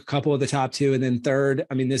those are a couple of the top two. And then third,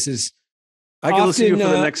 I mean, I can listen to you for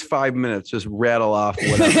the next 5 minutes, just rattle off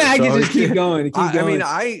whatever. I can just keep going. I mean,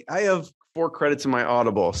 I have 4 credits in my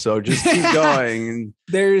Audible, so just keep going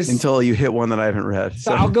until you hit one that I haven't read.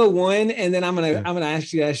 So I'll go one, and then I'm gonna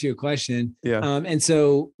ask you a question. Yeah. And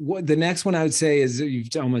so the next one I would say is, you've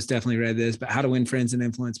almost definitely read this, but How to Win Friends and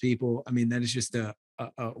Influence People. I mean, that is just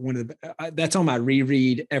one of the that's on my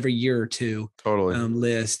reread every year or two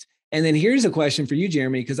list. And then here's a question for you,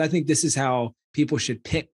 Jeremy, because I think this is how people should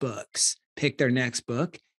pick their next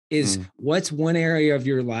book is what's one area of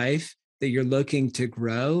your life that you're looking to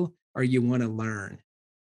grow or you want to learn?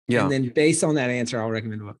 Yeah. And then based on that answer, I'll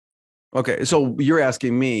recommend a book. Okay. So you're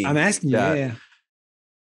asking me. I'm asking you. Yeah.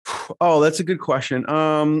 Oh, that's a good question.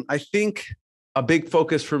 I think a big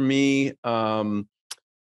focus for me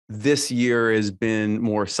this year has been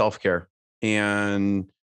more self-care and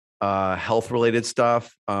health-related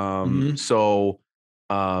stuff. So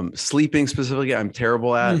sleeping specifically, I'm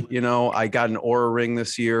terrible at. I got an Oura Ring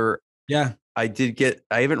this year. Yeah. I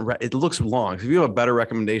haven't read, it looks long. So if you have a better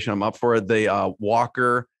recommendation, I'm up for it. The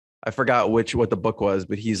Walker, I forgot what the book was,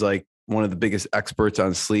 but he's like one of the biggest experts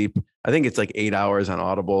on sleep. I think it's like 8 hours on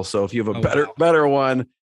Audible. So if you have a better one,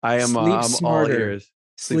 I am I'm all ears.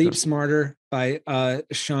 Sleep Smarter by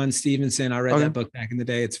Sean Stevenson. I read that book back in the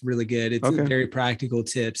day. It's really good. It's very practical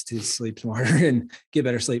tips to sleep smarter and get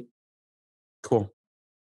better sleep. Cool.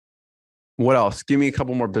 What else? Give me a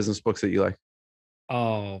couple more business books that you like.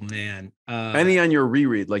 Oh man. Any on your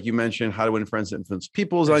reread? Like you mentioned, How to Win Friends and Influence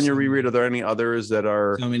People is on your reread. Are there any others that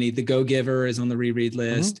are? So many. The Go Giver is on the reread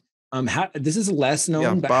list. This is less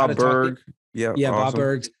known. But Bob Berg. Awesome. Bob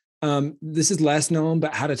Berg. This is less known,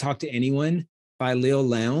 but How to Talk to Anyone by Leo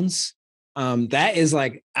Lowndes. That is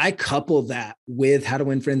like, I couple that with How to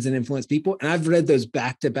Win Friends and Influence People. And I've read those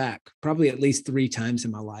back to back, probably at least 3 times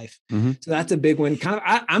in my life. So that's a big one.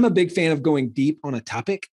 I'm a big fan of going deep on a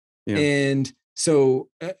topic. Yeah. And so,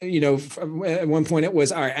 at one point it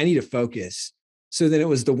was, all right, I need to focus. So then it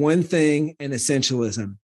was The One Thing and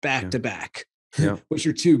Essentialism back to back, which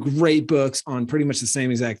are 2 great books on pretty much the same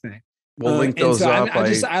exact thing. We'll link those up.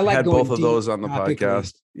 I like had both of those on the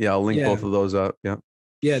podcast. Yeah, I'll link both of those up. Yeah.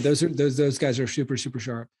 Yeah, those guys are super, super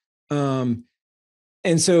sharp. And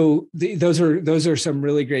so those are some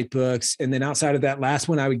really great books. And then outside of that, last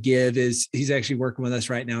one I would give is, he's actually working with us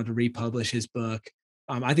right now to republish his book.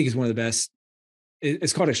 I think it's one of the best.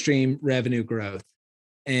 It's called Extreme Revenue Growth.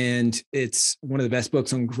 And it's one of the best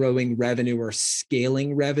books on growing revenue or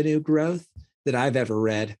scaling revenue growth that I've ever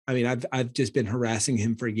read. I mean, I've just been harassing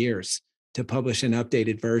him for years to publish an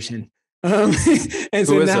updated version. And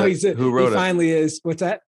so now he finally is. What's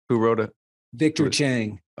that? Who wrote it? Victor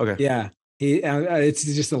Chang. Okay. Yeah. It's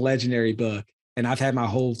just a legendary book. And I've had my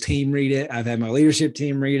whole team read it. I've had my leadership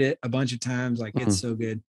team read it a bunch of times. Like it's so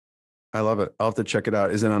good. I love it. I'll have to check it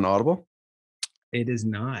out. Is it on Audible? It is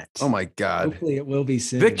not. Oh my God. Hopefully it will be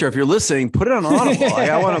soon. Victor, if you're listening, put it on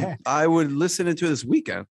Audible. I would listen into it this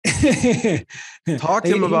weekend. Talk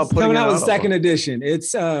to him about putting coming it out on with second edition.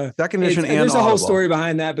 It's second edition and there's Audible. A whole story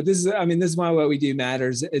behind that, but this is why what we do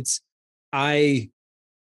matters.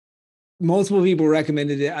 Multiple people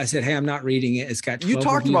recommended it. I said, hey, I'm not reading it. It's got 12 You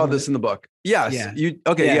talked about this in the book. Yes. Yeah.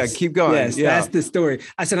 Yeah, keep going. Yes, that's the story.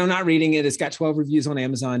 I said, I'm not reading it. It's got 12 reviews on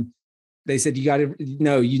Amazon. They said, you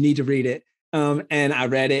need to read it. And I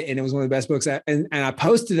read it, and it was one of the best books. And I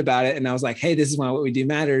posted about it, and I was like, hey, this is why What We Do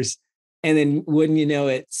Matters. And then wouldn't you know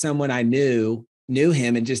it, someone I knew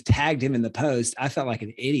him and just tagged him in the post. I felt like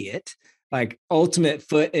an idiot, like ultimate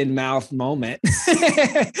foot in mouth moment.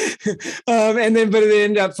 And then, but it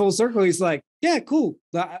ended up full circle. He's like, yeah, cool.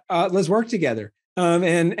 Let's work together.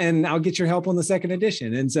 And I'll get your help on the second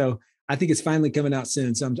edition. And so I think it's finally coming out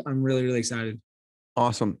soon. So I'm really, really excited.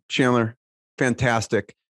 Awesome. Chandler,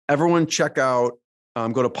 fantastic. Everyone check out,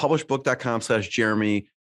 go to publishedbook.com/Jeremy.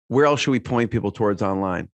 Where else should we point people towards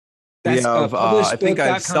online? That's I think I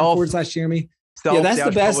have /Jeremy. Yeah, that's the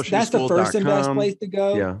best. That's the first and best place to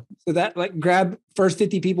go. Yeah. So that, like, grab first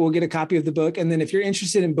 50 people will get a copy of the book. And then if you're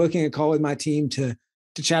interested in booking a call with my team to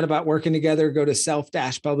chat about working together, go to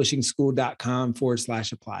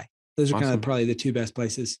self-publishingschool.com/apply. Those are kind of probably the two best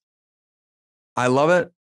places. I love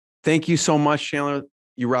it. Thank you so much, Chandler.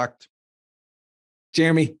 You rocked.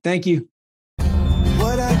 Jeremy, thank you.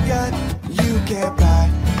 What I got, you can't buy.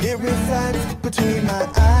 It resides between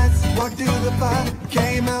my eyes. Walked through the fire,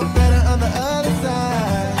 came out better on the other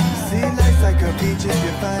side. See, life's like a beach if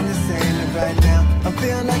you find the sailing right now. I'm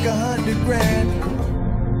feeling like $100 grand.